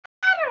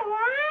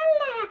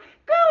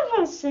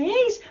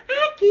vocês.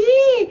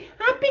 Aqui,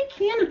 a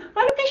pequena.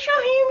 Olha o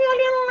cachorrinho me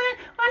olhando lá.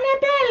 Olha a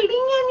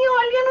Belinha me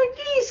olhando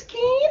de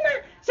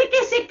esquina. Você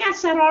quer ser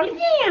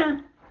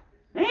caçarolinha?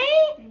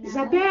 Hein? Não.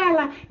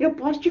 Isabela, eu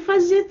posso te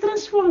fazer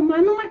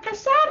transformar numa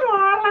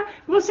caçarola.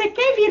 Você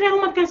quer virar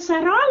uma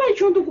caçarola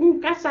junto com um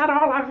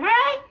caçarola,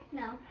 vai?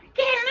 Não.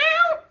 Quer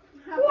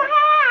não?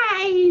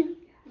 Uai!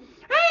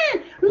 Ah,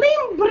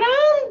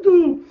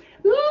 lembrando,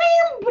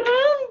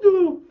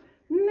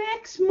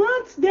 next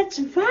month that's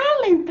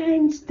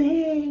Valentine's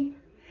Day.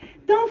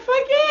 Don't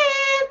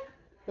forget.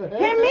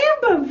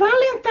 Remember,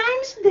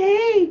 Valentine's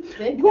Day.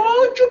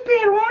 Go to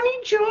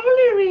Peronis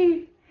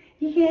Jewelry.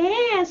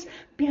 Yes,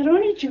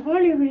 Peronis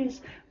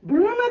Jewelries.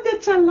 Bruna,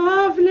 that's a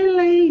lovely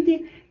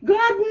lady.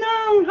 God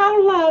knows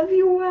how love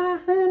you are,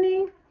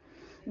 honey.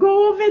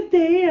 Go over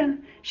there.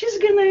 She's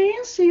gonna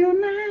answer you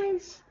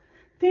nice.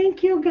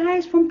 Thank you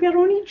guys from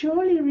Peronis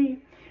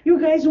Jewelry. You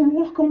guys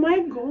work on my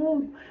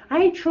gold.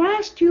 I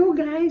trust you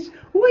guys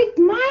with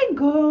my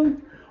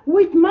gold,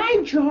 with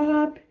my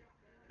job.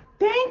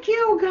 Thank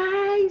you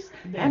guys.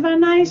 Have a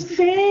nice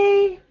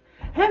day.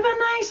 Have a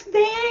nice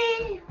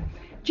day.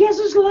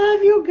 Jesus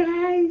love you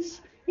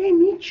guys. And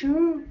me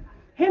too.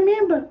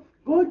 Remember,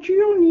 go to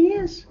your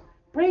knees.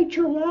 Pray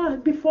to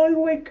Lord before you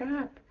wake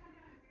up.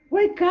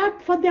 Wake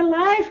up for the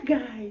life,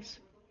 guys.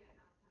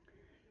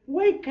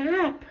 Wake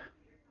up.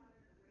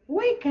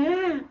 Wake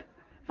up.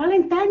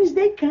 Valentine's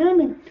Day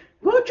coming.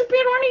 Go to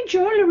Peronis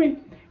Jewelry.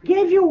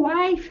 Give your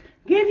wife,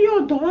 give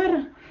your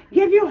daughter,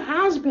 give your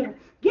husband,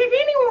 give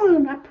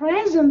anyone a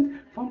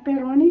present from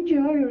Peronis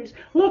Jewelry.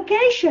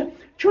 Location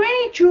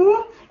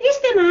 22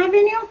 Eastern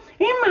Avenue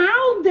in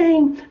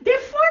Malden. The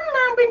phone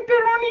number in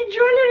Peronis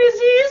Jewelry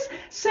is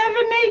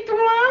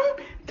 781